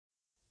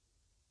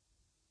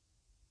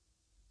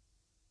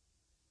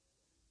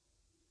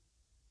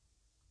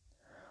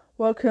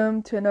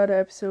Welcome to another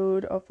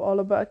episode of All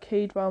About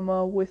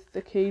K-Drama with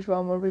the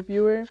K-Drama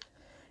Reviewer.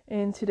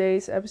 In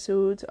today's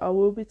episode, I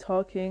will be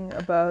talking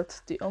about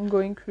the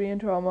ongoing Korean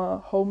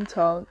drama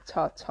Hometown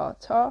Ta Ta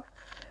Ta,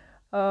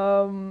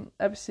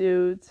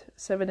 episode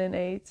 7 and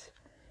 8.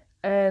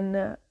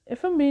 And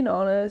if I'm being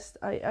honest,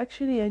 I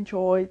actually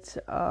enjoyed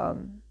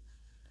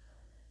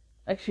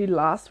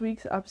last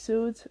week's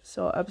episode,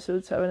 so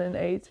episode 7 and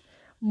 8,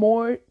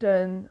 more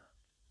than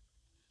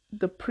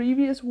the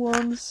previous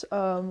ones.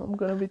 I'm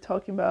gonna be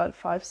talking about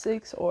 5,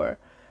 6, or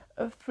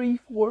 3,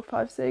 4,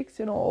 5, 6.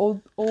 All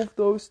of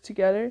those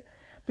together,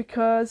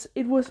 because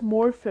it was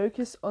more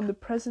focused on the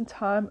present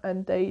time,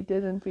 and they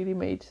didn't really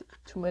make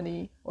too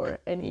many or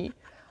any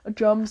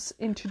jumps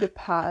into the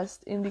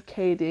past,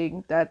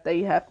 indicating that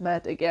they have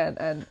met again,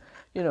 and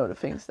the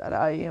things that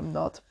I am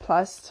not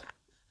pleased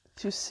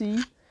to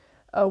see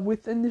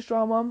within this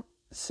drama.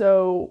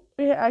 So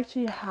we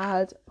actually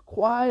had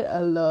quite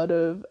a lot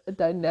of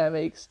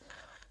dynamics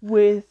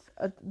with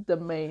the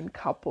main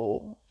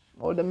couple,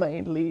 or the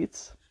main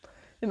leads.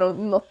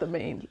 Not the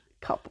main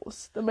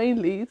couples, the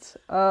main leads.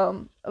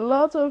 A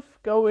lot of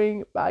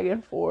going back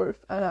and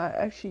forth, and I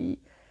actually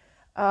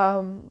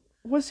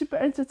was super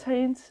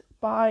entertained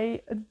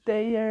by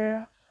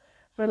their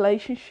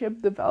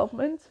relationship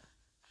development.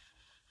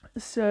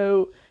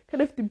 So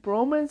kind of the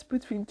bromance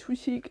between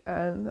Tushik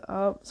and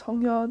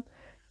Songyeon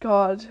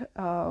got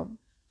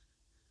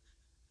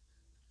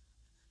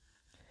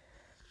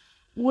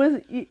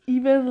was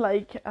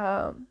even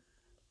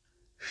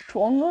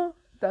stronger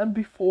than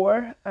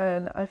before,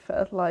 and I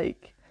felt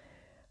like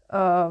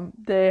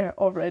they're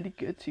already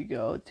good to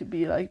go to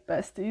be like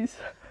besties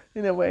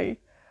in a way.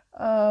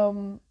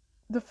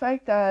 The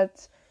fact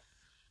that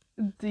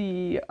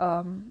the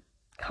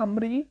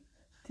Kamri,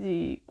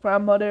 the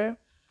grandmother,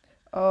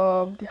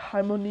 the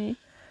Harmony,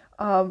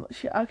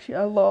 she actually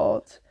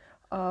allowed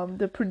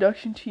the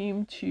production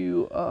team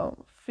to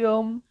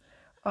film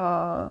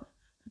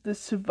the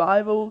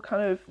survival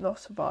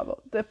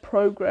the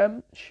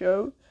program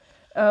show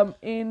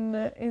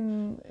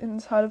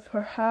inside of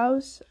her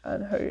house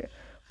and her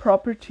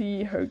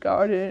property, her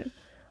garden.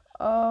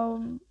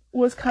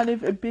 Was kind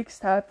of a big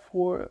step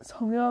for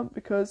Songyeon,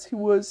 because he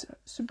was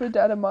super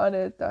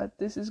determined that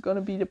this is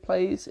gonna be the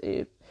place.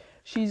 If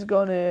she's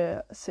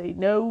gonna say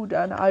no,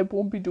 then I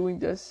won't be doing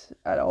this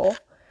at all.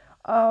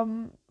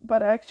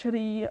 But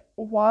actually,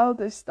 while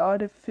they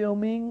started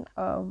filming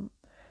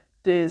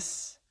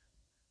this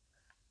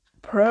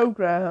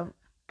program,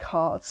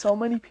 caught so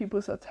many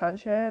people's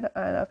attention,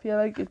 and I feel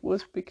like it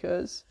was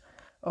because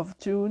of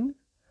June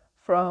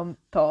from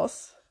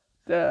TOS,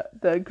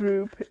 the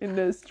group in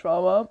this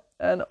drama,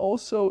 and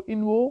also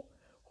Inwo,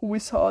 who we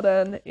saw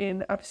then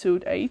in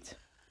episode 8.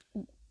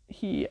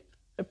 He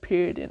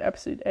appeared in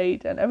episode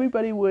 8, and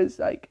everybody was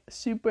like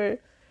super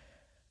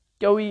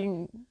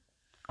going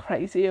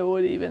crazy, I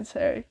would even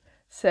say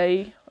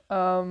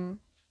to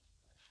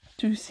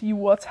see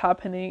what's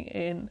happening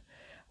in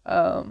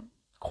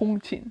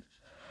Kongjin.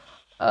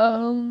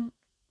 And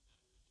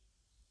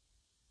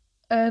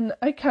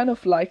I kind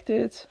of liked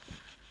it,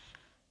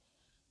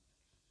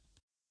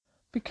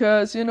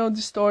 because the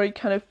story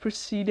kind of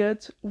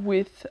proceeded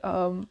with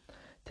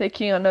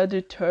taking another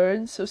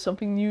turn. So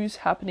something new is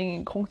happening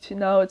in Kongjin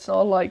now. It's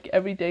not like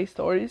everyday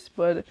stories,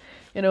 but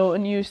a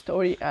new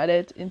story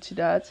added into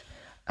that.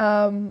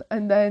 And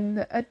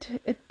then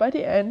by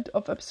the end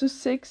of episode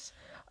 6,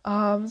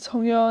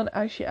 Songyeon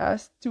actually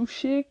asked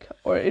Dushik,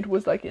 or it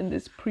was like in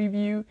this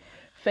preview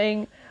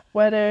thing,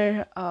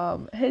 whether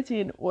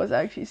Haejin was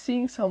actually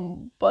seeing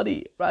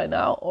somebody right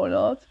now or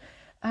not.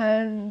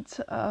 And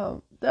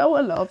there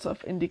were lots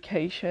of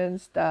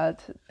indications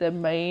that the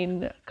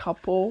main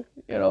couple,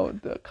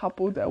 the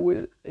couple that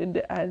will in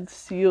the end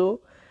seal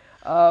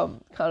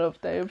kind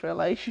of their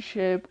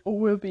relationship,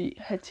 will be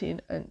Haejin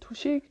and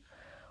Tushik,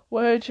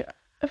 which,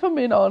 if I'm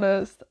being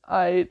honest,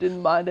 I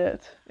didn't mind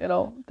it.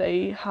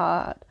 They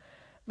had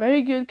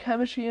very good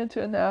chemistry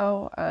until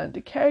now, and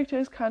the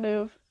characters kind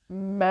of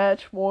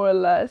match more or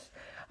less.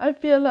 I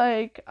feel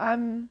like I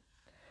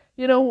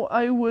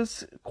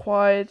was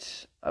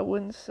quite, I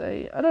wouldn't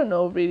say, I don't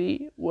know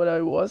really what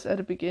I was at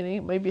the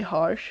beginning, maybe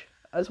harsh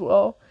as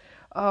well,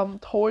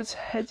 towards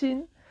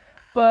Haejin,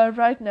 but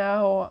right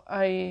now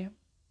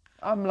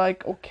I'm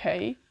like,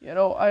 okay,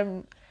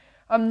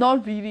 I'm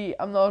not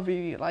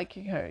really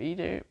liking her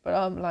either, but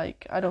I'm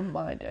like, I don't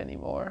mind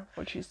anymore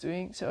what she's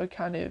doing, so I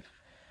kind of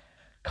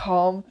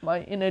calmed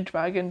my inner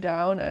dragon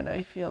down, and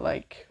I feel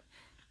like,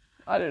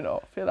 I don't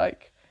know,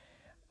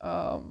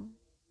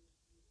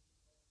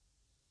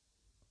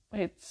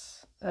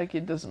 it's like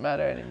it doesn't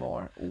matter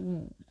anymore,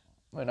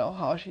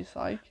 how she's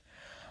like.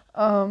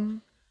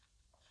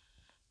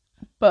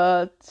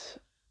 But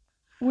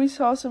we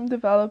saw some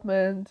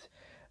development.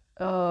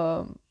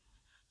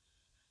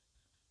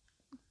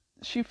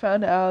 She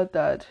found out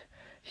that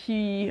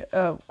he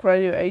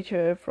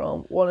graduated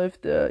from one of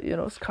the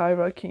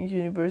skyrocketing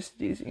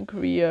universities in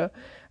Korea,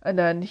 and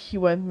then he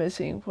went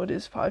missing for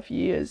this 5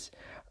 years.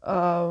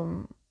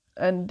 And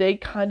they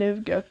kind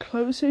of get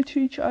closer to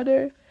each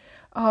other.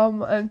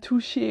 And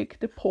Tushik,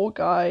 the poor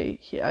guy,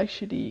 he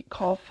actually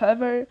caught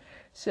fever,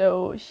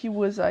 so he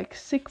was like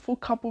sick for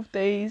a couple of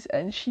days,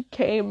 and she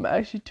came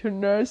actually to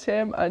nurse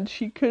him, and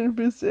she couldn't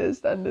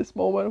resist. And this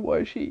moment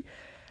where she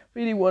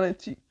really wanted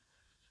to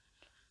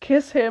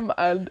kiss him,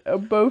 and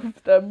both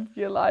of them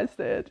realized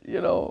it.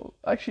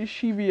 Actually,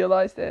 she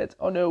realized it.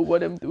 Oh no,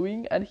 what I'm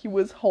doing, and he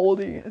was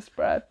holding his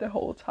breath the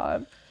whole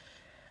time.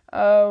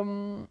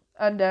 And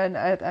then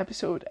at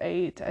episode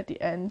 8, at the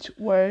end,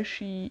 where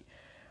she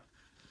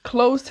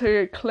closed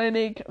her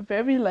clinic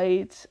very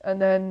late,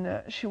 and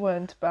then she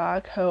went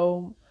back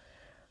home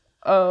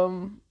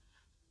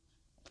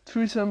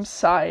through some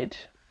side,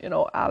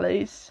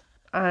 alleys,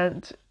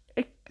 and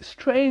a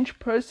strange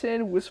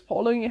person was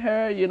following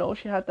her.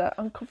 She had that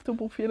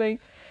uncomfortable feeling,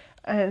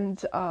 and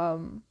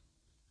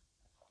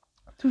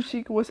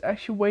Tushik was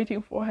actually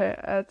waiting for her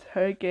at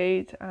her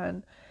gate,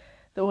 and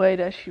the way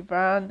that she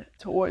ran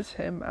towards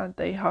him and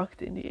they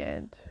hugged in the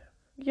end.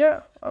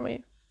 Yeah, I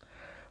mean,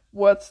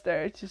 what's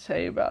there to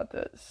say about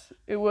this?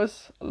 It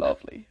was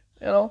lovely.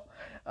 So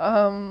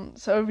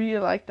I really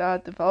like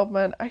that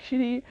development.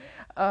 Actually,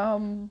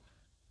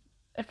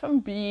 if I'm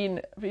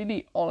being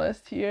really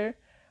honest here,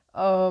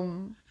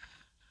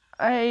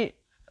 I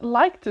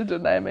like the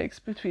dynamics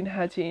between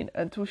Hatin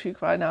and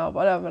Tushik right now,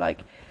 but I'm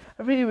like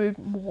really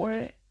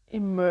more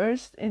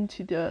immersed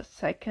into the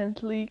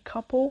second lead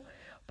couple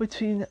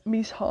between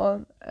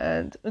Mishan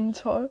and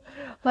Untor.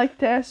 Like,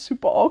 they're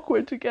super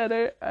awkward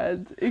together,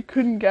 and it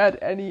couldn't get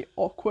any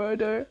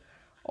awkwarder.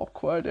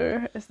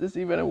 Awkwarder, is this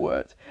even a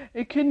word?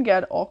 It couldn't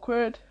get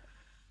awkward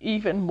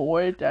even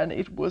more than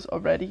it was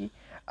already.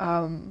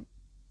 When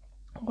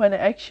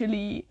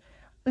actually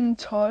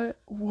Untor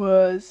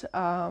was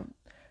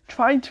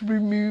trying to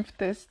remove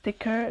the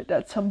sticker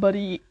that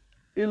somebody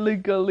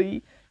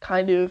illegally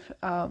kind of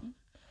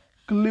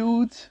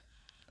glued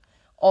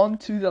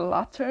onto the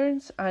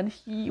lanterns, and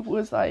he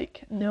was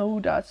like, no,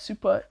 that's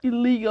super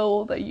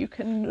illegal, that you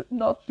can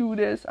not do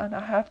this, and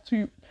I have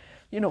to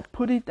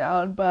put it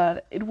down.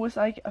 But it was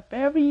like a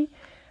very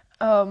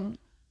hard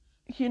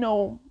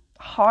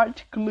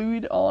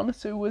glued on,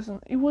 so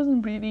it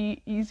wasn't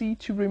really easy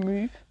to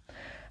remove.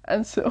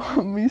 And so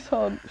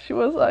Mison, she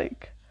was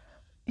like,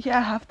 yeah,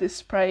 I have this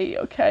spray,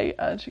 okay,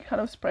 and she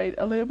kind of sprayed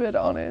a little bit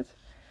on it,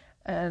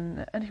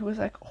 and he was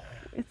like, oh,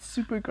 it's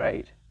super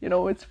great,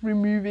 it's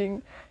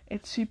removing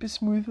it super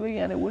smoothly,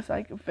 and it was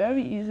like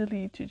very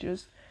easily to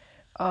just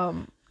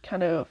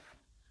kind of,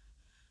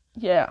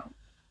 yeah,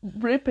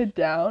 rip it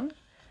down.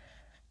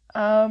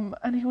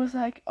 And he was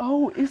like,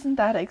 oh, isn't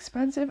that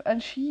expensive?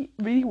 And she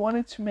really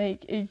wanted to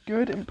make a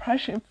good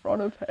impression in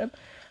front of him,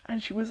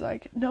 and she was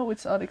like, no,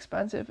 it's not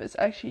expensive, it's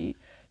actually,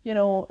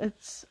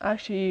 it's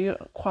actually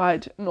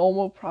quite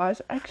normal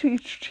price, actually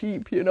it's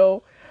cheap.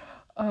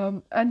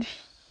 And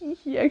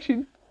he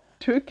actually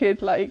took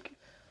it like,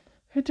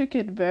 he took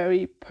it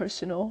very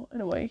personal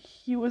in a way.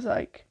 He was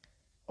like,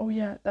 oh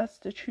yeah, that's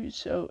the truth,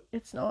 so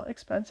it's not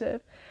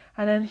expensive.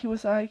 And then he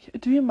was like,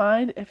 do you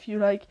mind if you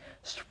like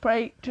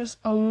spray just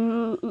a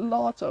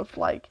lot of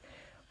like,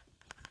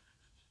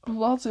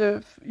 lots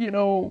of,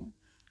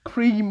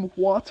 cream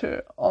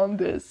water on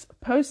this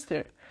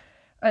poster?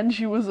 And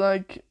she was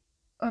like,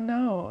 oh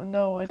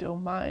no, I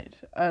don't mind.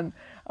 And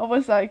I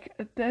was like,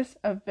 that's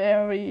a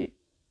very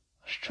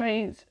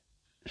strange,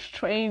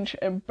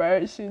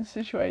 embarrassing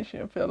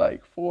situation, I feel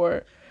like,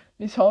 for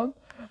Nison.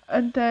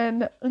 And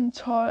then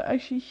until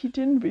actually he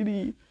didn't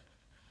really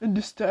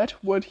understand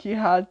what he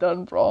had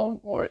done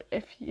wrong, or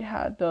if he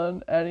had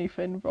done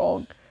anything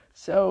wrong.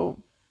 So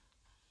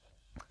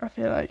I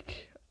feel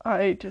like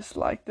I just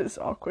like this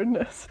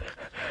awkwardness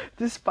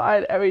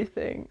despite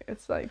everything.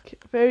 It's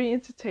like very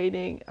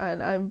entertaining,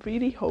 and I'm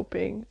really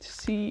hoping to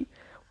see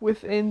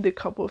within the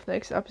couple of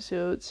next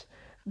episodes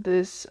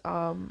this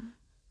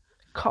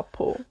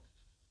couple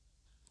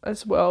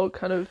as well,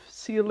 kind of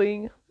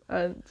sealing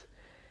and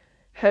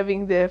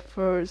having their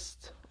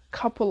first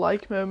couple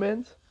like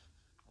moment.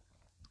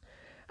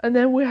 And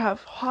then we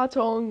have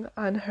Hatong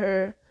and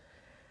her,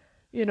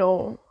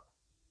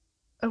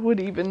 I would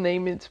even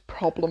name it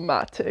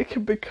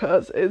problematic,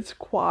 because it's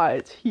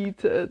quite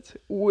heated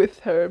with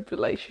her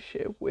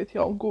relationship with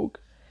Jungkook,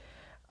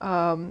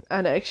 and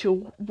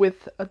actually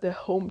with the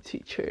home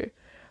teacher,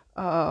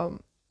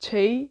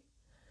 Che.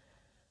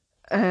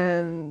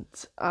 And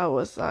I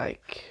was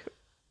like,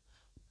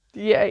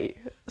 yay,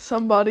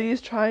 somebody is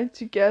trying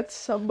to get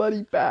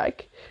somebody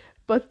back,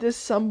 but this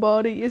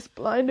somebody is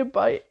blinded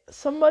by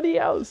somebody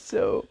else.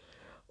 So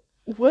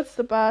what's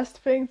the best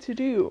thing to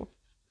do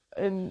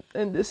in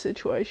this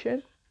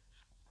situation?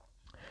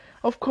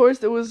 Of course,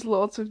 there was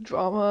lots of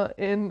drama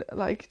in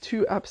like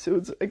 2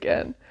 episodes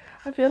again.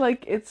 I feel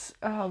like it's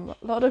a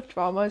lot of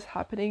drama is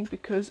happening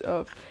because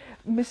of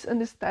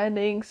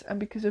misunderstandings, and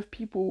because of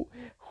people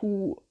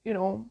who,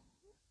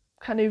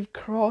 kind of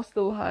cross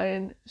the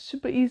line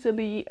super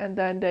easily, and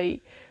then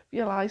they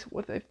realize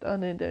what they've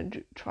done and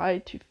then try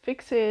to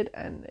fix it,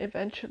 and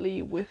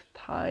eventually with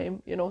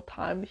time,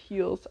 time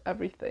heals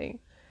everything.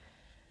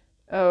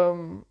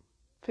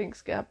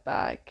 Things get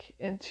back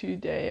into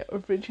their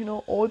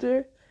original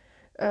order.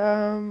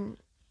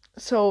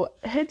 So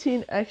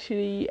Hettin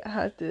actually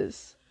had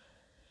this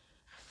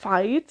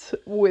fight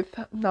with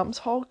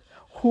Namseok,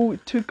 who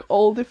took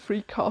all the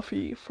free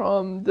coffee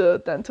from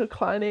the dental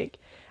clinic,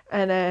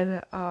 and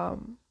then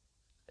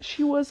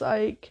she was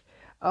like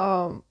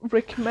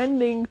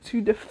recommending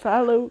to the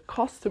fellow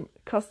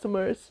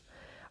customers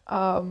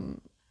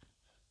um,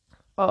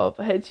 of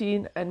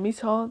Hejin and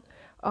Mison.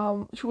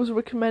 She was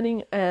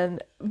recommending an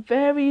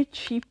very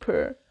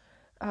cheaper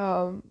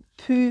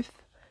tooth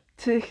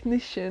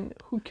technician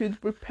who could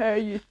repair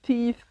your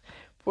teeth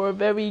for a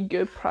very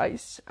good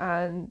price,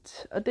 and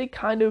they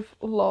kind of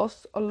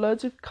lost a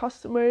lot of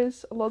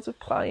customers, a lot of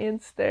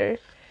clients there,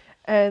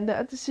 and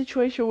the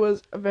situation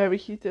was very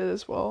heated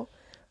as well.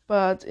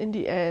 But in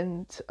the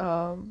end,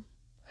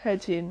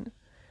 Hejin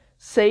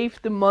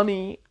saved the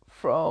money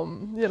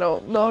from,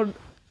 not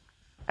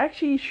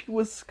actually, she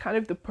was kind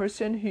of the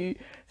person who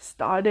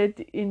started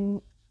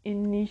in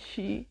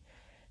Nishi.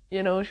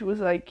 She was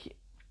like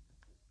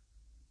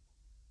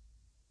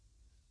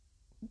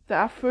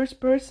that first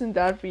person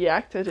that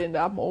reacted in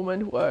that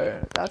moment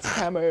where that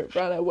scammer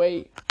ran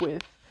away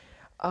with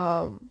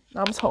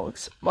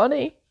Namseok's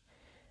money.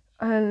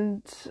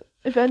 And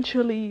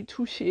eventually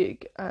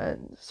Tushik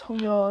and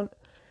Songyeon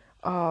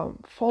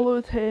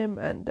followed him,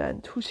 and then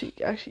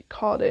Tushik actually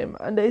caught him.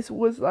 And this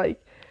was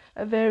like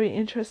a very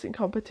interesting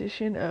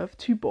competition of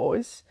two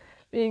boys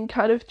being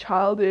kind of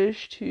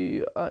childish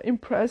to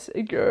impress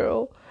a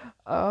girl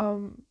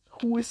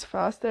who is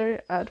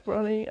faster at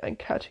running and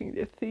catching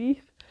the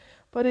thief.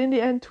 But in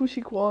the end,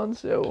 Tushik won,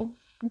 so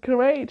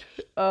great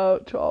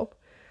job.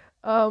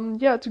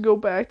 To go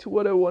back to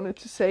what I wanted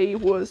to say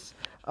was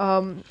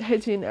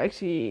Hejin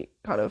actually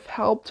kind of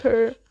helped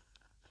her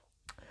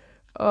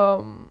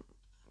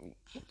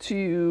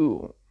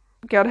to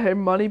get her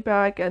money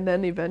back, and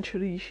then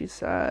eventually she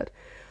said,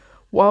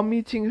 while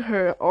meeting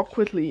her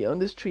awkwardly on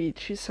the street,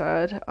 she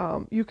said,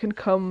 you can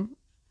come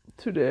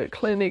to the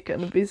clinic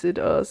and visit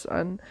us,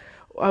 and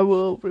I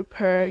will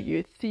repair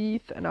your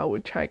teeth, and I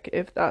will check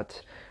if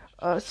that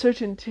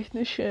certain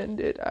technician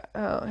did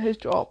his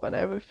job and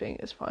everything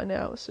is fine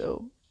now.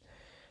 So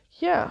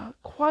yeah,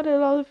 quite a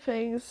lot of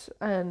things,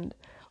 and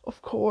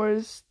of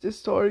course the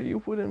story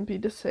wouldn't be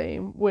the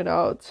same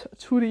without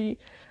Turi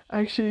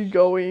actually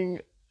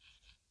going,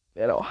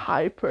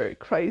 hyper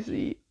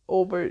crazy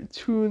over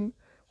Toon,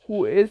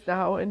 who is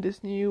now in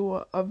this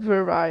new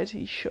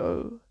variety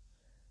show.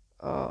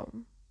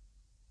 Um,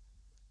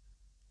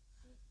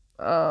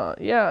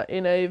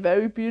 in a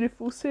very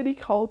beautiful city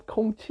called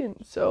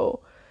Gongqing.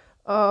 So,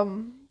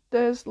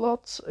 there's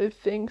lots of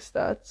things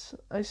that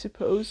I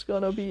suppose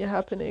gonna be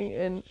happening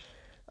in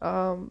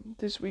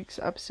this week's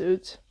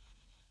episode,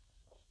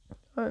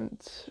 and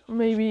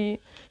maybe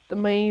the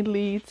main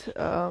lead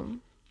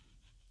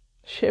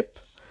ship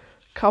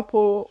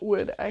couple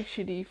would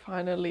actually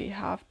finally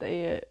have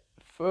their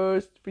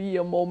first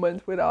real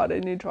moment without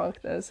any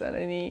drunkenness and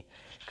any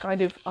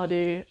kind of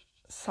other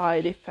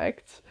side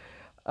effects.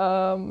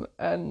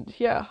 And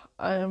yeah,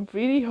 I am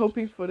really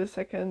hoping for the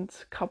second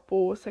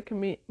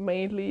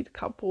main lead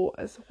couple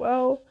as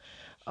well,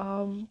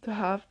 to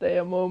have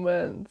their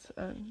moment,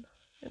 and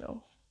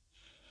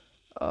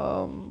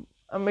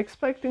I'm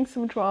expecting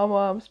some drama,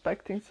 I'm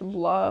expecting some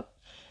love.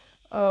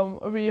 I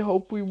really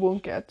hope we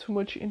won't get too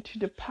much into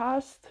the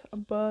past,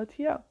 but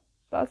yeah,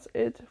 that's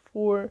it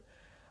for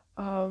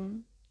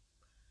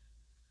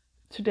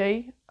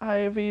today.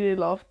 I really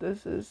love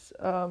this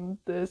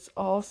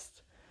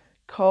host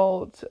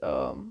called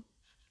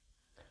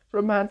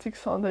Romantic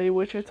Sunday,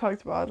 which I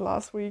talked about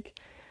last week,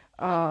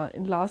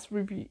 in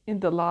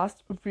the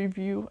last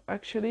review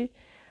actually,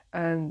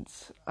 and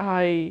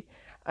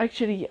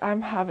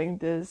I'm having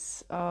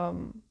this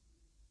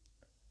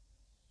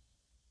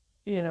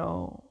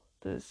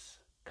this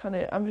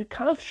I'm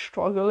kind of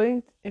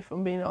struggling, if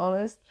I'm being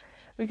honest,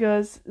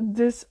 because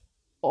this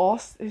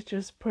OST is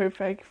just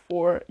perfect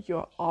for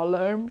your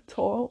alarm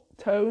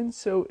tone.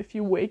 So if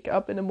you wake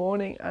up in the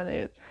morning and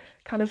it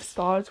kind of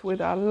starts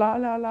with a la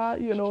la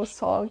la,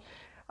 song,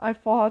 I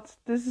thought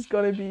this is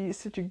gonna be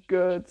such a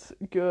good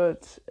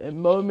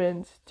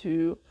moment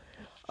to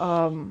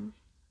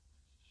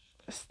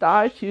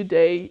start your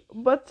day.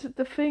 But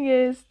the thing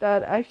is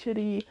that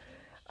actually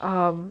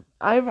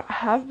I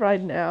have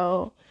right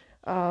now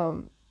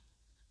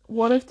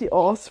one of the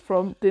O's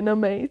from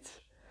Dynamite,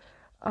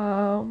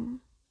 and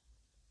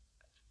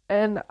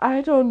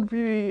I don't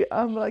really,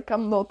 I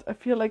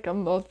feel like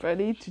I'm not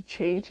ready to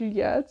change it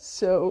yet,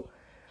 so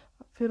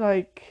I feel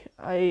like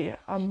I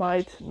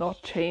might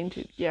not change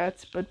it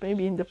yet, but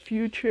maybe in the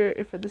future,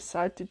 if I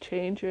decide to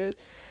change it,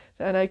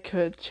 then I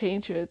could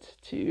change it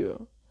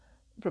to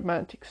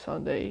Romantic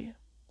Sunday.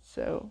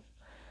 So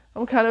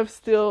I'm kind of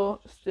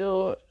still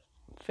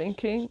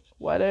thinking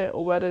whether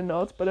or whether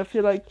not, but I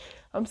feel like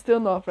I'm still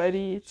not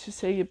ready to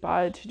say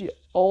goodbye to the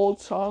old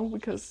song,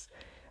 because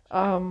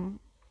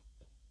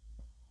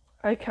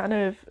I kind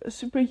of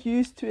super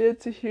used to it,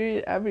 to hear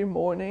it every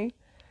morning.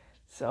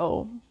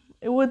 So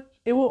it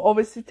will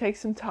obviously take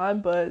some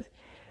time, but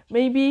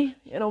maybe,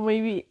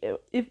 maybe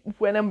if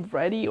when I'm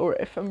ready, or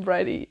if I'm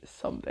ready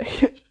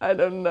someday, I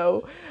don't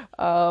know.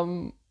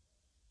 Um,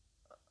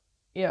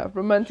 yeah,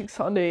 Romantic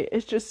Sunday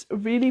is just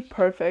really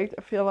perfect.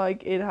 I feel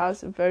like it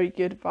has a very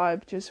good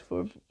vibe just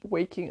for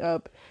waking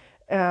up.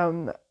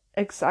 Um,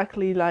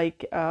 exactly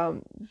like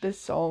this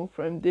song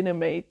from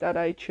Dynamite that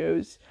I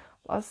chose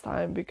last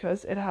time,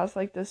 because it has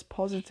like this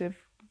positive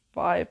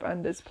vibe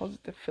and this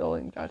positive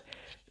feeling that,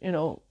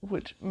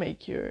 would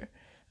make your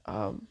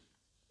um,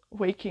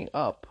 waking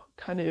up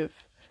kind of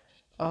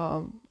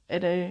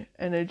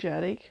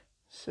energetic.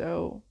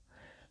 So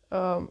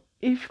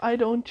if I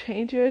don't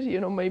change it,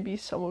 maybe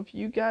some of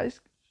you guys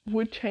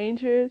would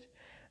change it,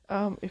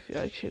 if you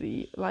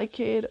actually like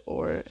it,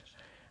 or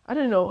I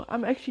don't know.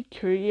 I'm actually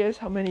curious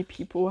how many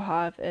people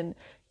have an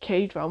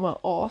K-drama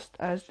Ost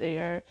as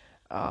their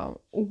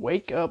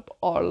wake up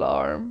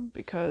alarm,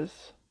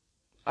 because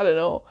I don't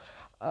know.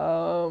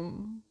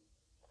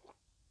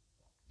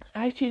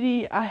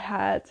 Actually,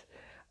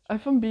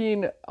 if I'm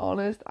being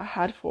honest, I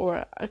had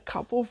for a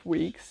couple of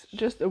weeks,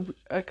 just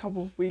a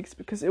couple of weeks,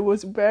 because it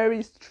was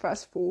very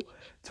stressful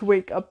to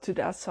wake up to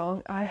that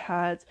song. I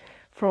had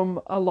from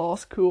a law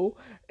school.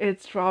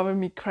 It's driving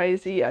me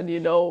crazy, and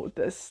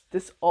this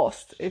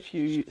Ost. If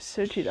you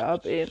search it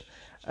up in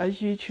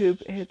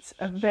YouTube, it's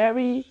a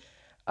very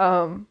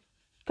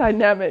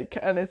dynamic,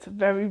 and it's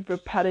very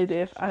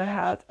repetitive. And I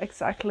had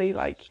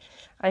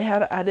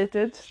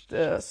edited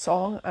the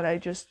song, and I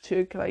just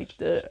took like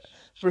the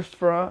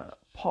refrain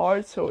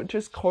part, so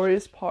just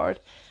chorus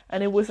part,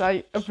 and it was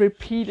like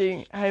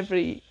repeating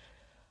every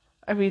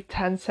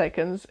 10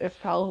 seconds, it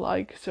felt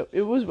like. So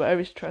it was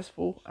very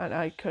stressful, and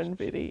I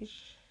couldn't really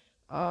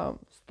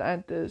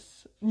stand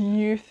this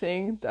new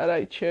thing that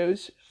I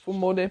chose for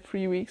more than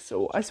 3 weeks.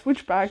 So I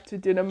switched back to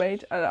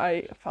Dynamite, and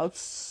I felt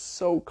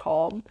so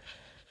calm.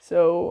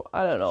 So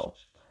I don't know,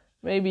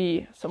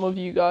 maybe some of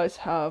you guys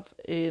have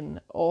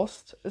in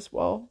Ost as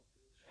well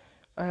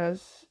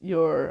as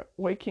your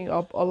waking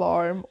up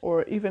alarm,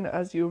 or even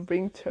as your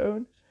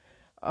ringtone.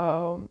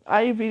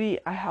 I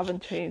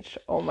haven't changed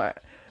all my.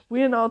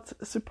 We are not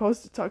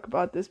supposed to talk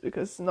about this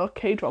because it's not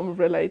K-drama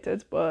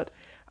related, but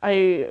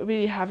I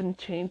really haven't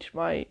changed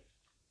my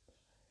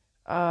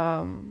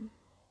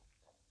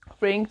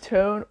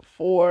ringtone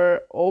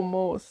for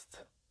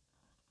almost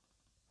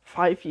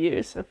 5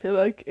 years. I feel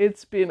like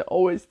it's been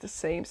always the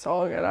same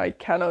song, and I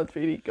cannot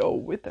really go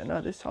with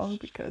another song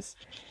because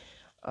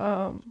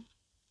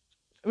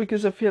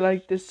I feel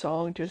like this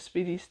song just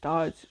really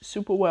starts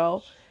super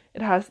well.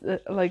 It has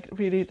like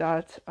really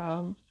that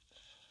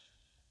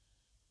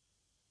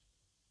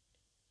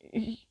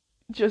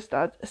just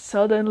that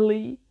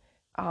suddenly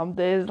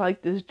there's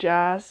like this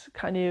jazz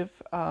kind of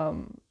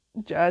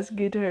jazz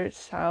guitar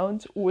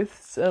sound with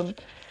some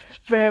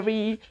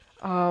very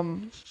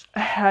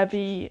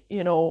heavy,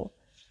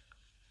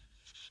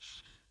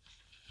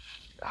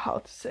 how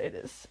to say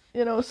this,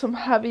 some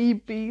heavy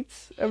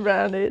beats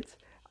around it,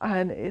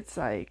 and it's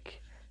like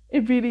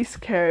it really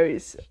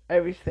scares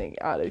everything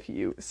out of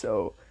you.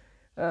 So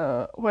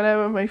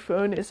whenever my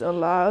phone is on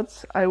loud,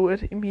 I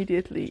would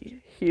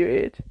immediately hear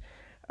it.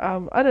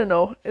 I don't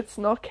know, it's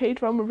not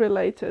K-drama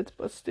related,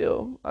 but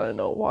still, I don't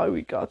know why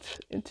we got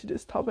into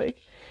this topic.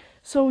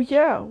 So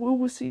yeah, we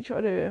will see each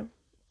other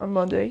on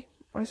Monday,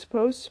 I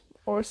suppose,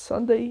 or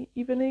Sunday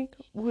evening.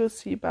 We'll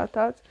see about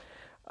that.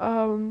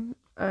 And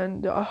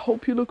I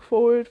hope you look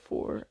forward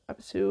for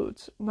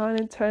episodes 9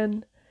 and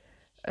 10.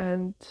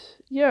 And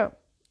yeah,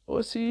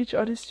 we'll see each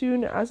other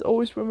soon. As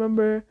always,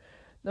 remember,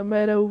 no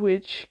matter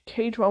which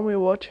K-drama you're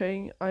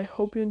watching, I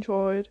hope you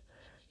enjoyed.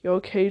 Your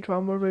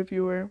K-drama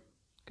reviewer.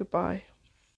 Goodbye.